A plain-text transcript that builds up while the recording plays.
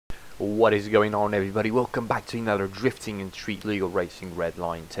What is going on, everybody? Welcome back to another drifting and street legal racing red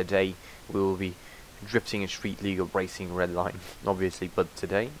line. Today we will be drifting and street legal racing red line, obviously, but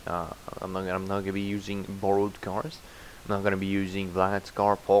today I'm not gonna be using borrowed cars. I'm not gonna be using Vlad's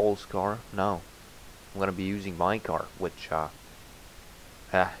car, Paul's car. No, I'm gonna be using my car, which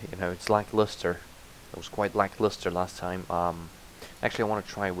it's lackluster. It was quite lackluster last time. Actually, I want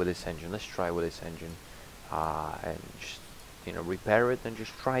to try with this engine. Let's try with this engine, and just repair it and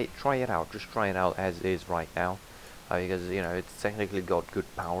just try it out. Just try it out as is right now, because it's technically got good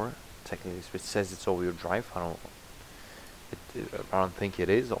power. Technically, it says it's all-wheel drive. I don't think it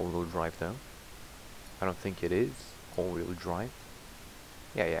is all-wheel drive though. I don't think it is all-wheel drive.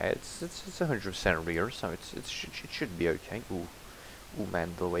 Yeah, it's 100% rear, so it should be okay. Ooh,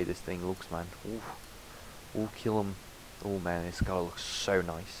 man, the way this thing looks, man. Ooh, kill him. Oh man, this car looks so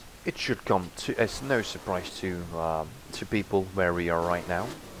nice. It should come as no surprise to people where we are right now.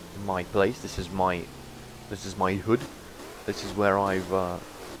 My place. This is my hood. This is where I've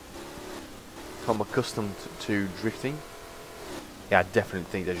come accustomed to drifting. Yeah, I definitely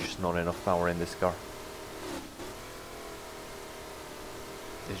think there's just not enough power in this car.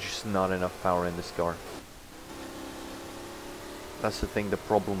 There's just not enough power in this car. That's the thing. The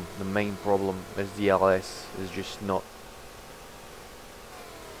main problem is the LS is just not.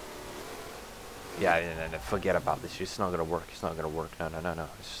 Yeah, no, forget about this. It's not gonna work. It's not gonna work. No.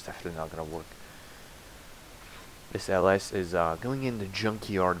 It's definitely not gonna work. This LS is going in the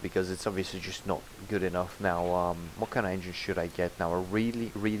junkyard because it's obviously just not good enough. Now, what kind of engine should I get? Now, I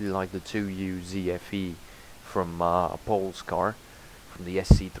really like the 2U ZFE from Paul's car, from the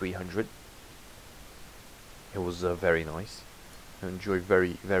SC300. It was very nice. I enjoyed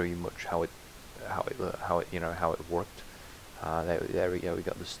very much how it worked. There we go. We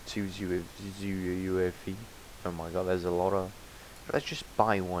got this 2U UFE. Oh my God, there's a lot of. Let's just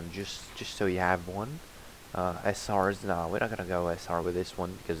buy one, just so you have one. SRs. No, we're not gonna go SR with this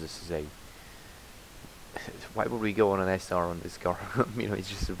one because this is a. Why would we go on an SR on this car? It's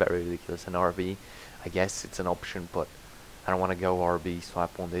just very ridiculous. An RB, I guess it's an option, but I don't want to go RB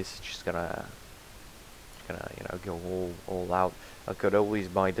swap on this. It's just gonna go all out. I could always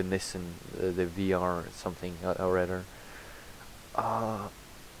buy the Nissan, the VR something or other.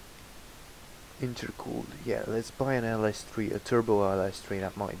 Intercooled. Yeah, let's buy an LS3, a turbo LS3.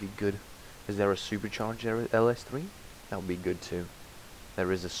 That might be good. Is there a supercharger LS3? That would be good too.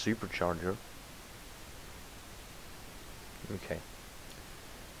 There is a supercharger. Okay.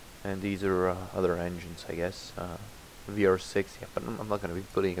 And these are other engines, I guess. VR6. Yeah, but I'm not going to be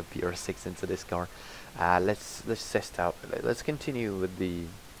putting a VR6 into this car. Let's test out. Let's continue with the.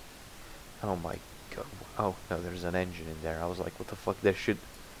 Oh my God. Oh no, there's an engine in there. I was like, what the fuck? There should.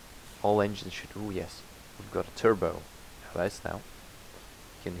 All engines should. Oh yes, we've got a turbo LS now.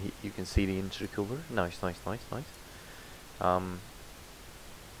 You can see the intercooler. Nice. Now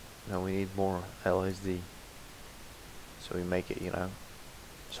we need more LSD, so we make it,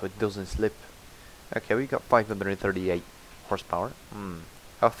 so it doesn't slip. Okay, we got 538 horsepower.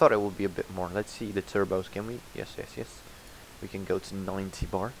 I thought it would be a bit more. Let's see the turbos. Can we? Yes. We can go to 90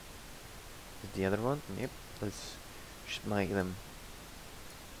 bar. Is the other one? Yep. Let's just make them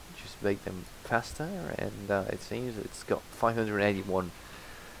faster, and it seems it's got 581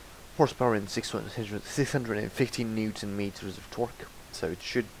 horsepower and 615 Newton meters of torque. So it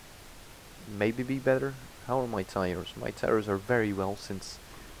should maybe be better. How are my tires? My tires are very well, since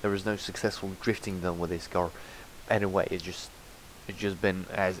there was no successful drifting done with this car. Anyway, it's just been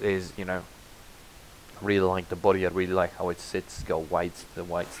as is. I really like the body. I really like how it sits. Got the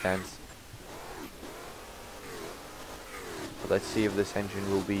white stance. But let's see if this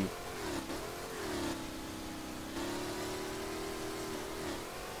engine will be.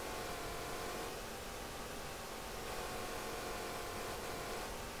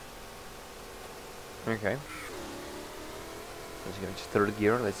 Okay. Let's go into third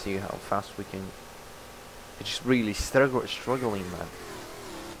gear. Let's see how fast we can. It's just really struggling, man.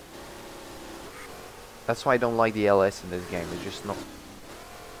 That's why I don't like the LS in this game. It's just not.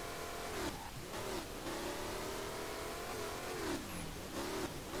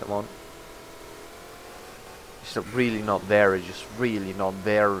 Come on. It's really not there. It's just really not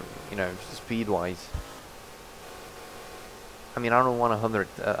there. Speed-wise. I mean, I don't want 100.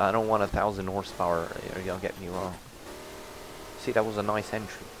 I don't want 1,000 horsepower. Don't get me wrong. See, that was a nice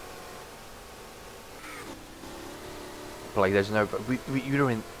entry. But like, there's no.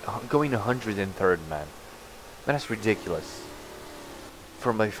 You're going 103rd, man. That's ridiculous.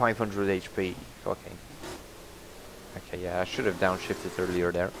 From a 500 HP. Okay. Okay, yeah, I should have downshifted earlier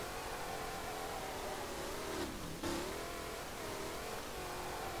there.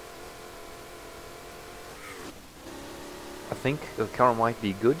 I think the car might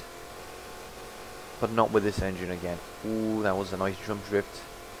be good, but not with this engine again. Ooh, that was a nice jump drift.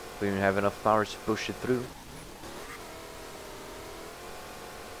 We didn't have enough power to push it through.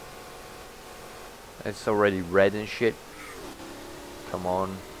 It's already red and shit. Come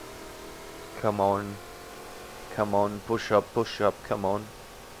on. Come on. Come on. Push up, come on.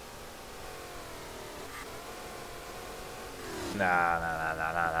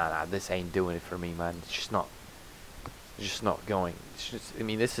 Nah. This ain't doing it for me, man. It's just not going. It's just, I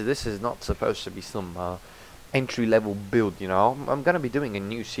mean, this is not supposed to be some entry-level build, you know. I'm gonna be doing a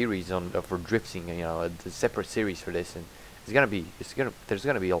new series on for drifting, you know, a separate series for this, and there's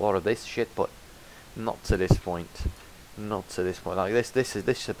gonna be a lot of this shit, but not to this point. Not to this point. Like this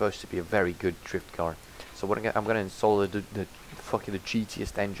is supposed to be a very good drift car. So what I'm gonna install the fucking the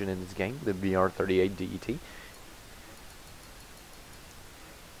cheatiest engine in this game, the VR38DETT.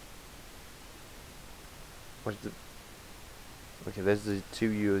 What's the? Okay, there's the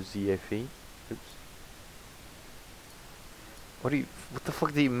 2UZFE. Oops. What the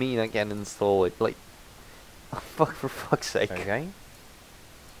fuck do you mean I can install it? Like, fuck, for fuck's sake. Okay.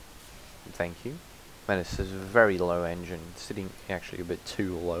 Thank you. Man, this is a very low engine, sitting actually a bit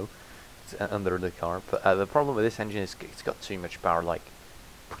too low. It's under the car. But the problem with this engine is it's got too much power. Like,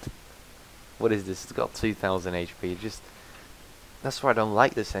 what is this? It's got 2000 HP. That's why I don't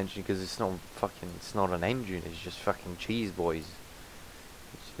like this engine, because it's not an engine. It's just fucking cheese, boys.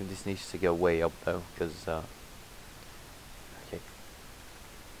 This needs to go way up though, because okay,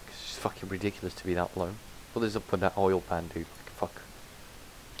 it's just fucking ridiculous to be that low. What is up with that oil pan, dude? Like, fuck.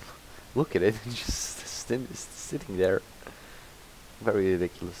 Look at it, it's just sitting there. Very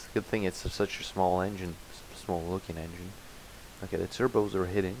ridiculous. Good thing it's such a small engine, small looking engine. Okay, the turbos are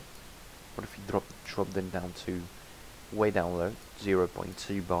hitting. What if you drop them down to way down low,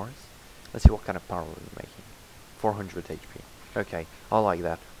 0.2 bars? Let's see what kind of power we're making. 400 HP. Okay, I like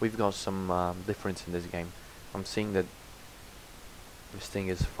that. We've got some difference in this game. I'm seeing that this thing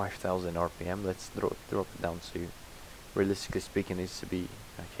is 5000 RPM. Let's drop it down to, realistically speaking, it needs to be,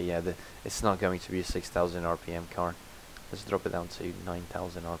 okay, yeah, it's not going to be a 6000 RPM car. Let's drop it down to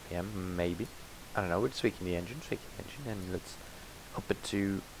 9000 RPM, maybe. I don't know, we're tweaking the engine, and let's up it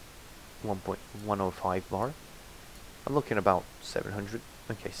to 1.105 bar. I'm looking about 700,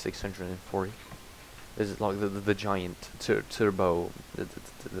 okay, 640. This is like the giant turbo,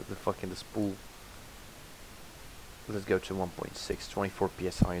 the spool. Let's go to 1.6, 24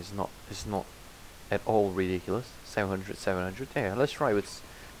 psi is not at all ridiculous. 700. Yeah, let's try with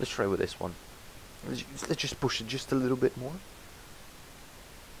this one. Let's just push it just a little bit more.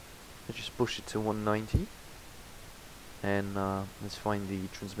 Let's just push it to 190, and let's find the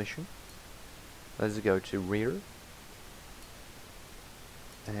transmission. Let's go to rear.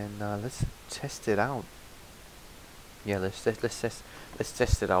 And let's test it out. Yeah, let's test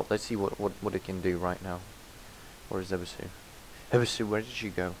it out. Let's see what it can do right now. Where is Ebisu? Ebisu, where did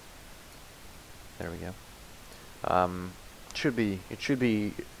you go? There we go. It should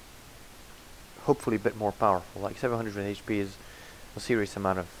be hopefully a bit more powerful. Like 700 HP is a serious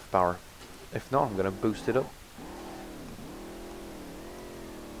amount of power. If not, I'm gonna boost it up.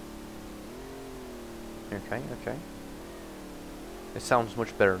 Okay. It sounds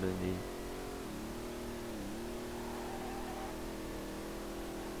much better than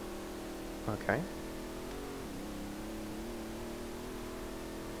the... Okay.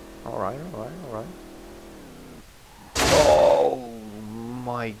 Alright. Oh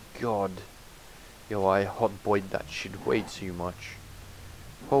my god. Yo, I hotboyed that shit way too much.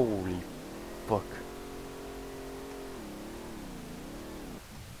 Holy fuck.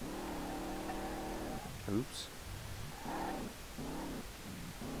 Oops.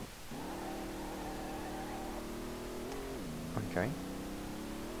 Okay.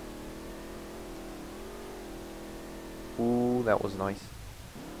 Ooh, that was nice.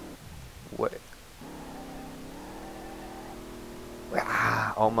 What?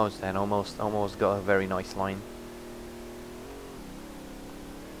 Ah, almost then. Almost got a very nice line.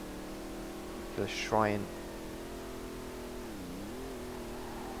 Let's try and...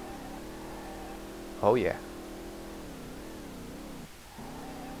 Oh yeah.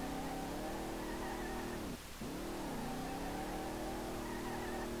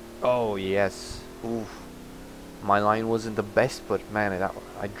 Oh yes. Oof. My line wasn't the best, but man,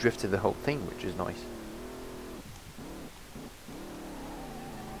 I drifted the whole thing, which is nice.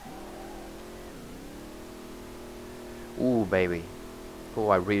 Ooh, baby. Oh,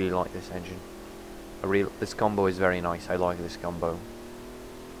 I really like this engine. This combo is very nice. I like this combo.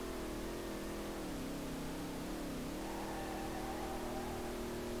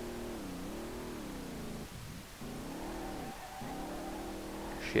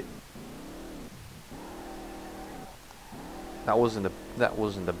 shit. That wasn't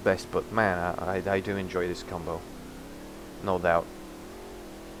the best, but man, I do enjoy this combo, no doubt.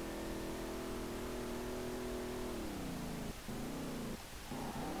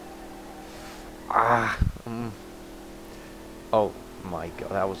 Ah, oh my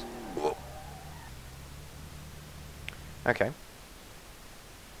god, that was. Okay.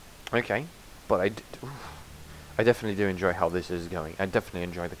 Okay, but I definitely do enjoy how this is going. I definitely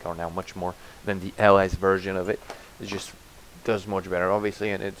enjoy the car now much more than the LS version of it. It just does much better,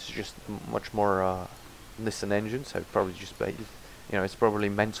 obviously, and it's just much more Nissan engine, so probably just based, you know, it's probably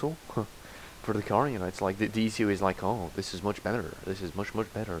mental for the car. You know, it's like the ECU is like, oh, this is much better. This is much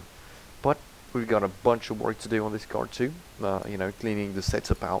better. But we've got a bunch of work to do on this car too. You know, cleaning the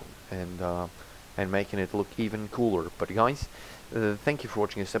setup out and making it look even cooler. But guys, thank you for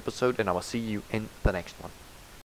watching this episode, and I will see you in the next one.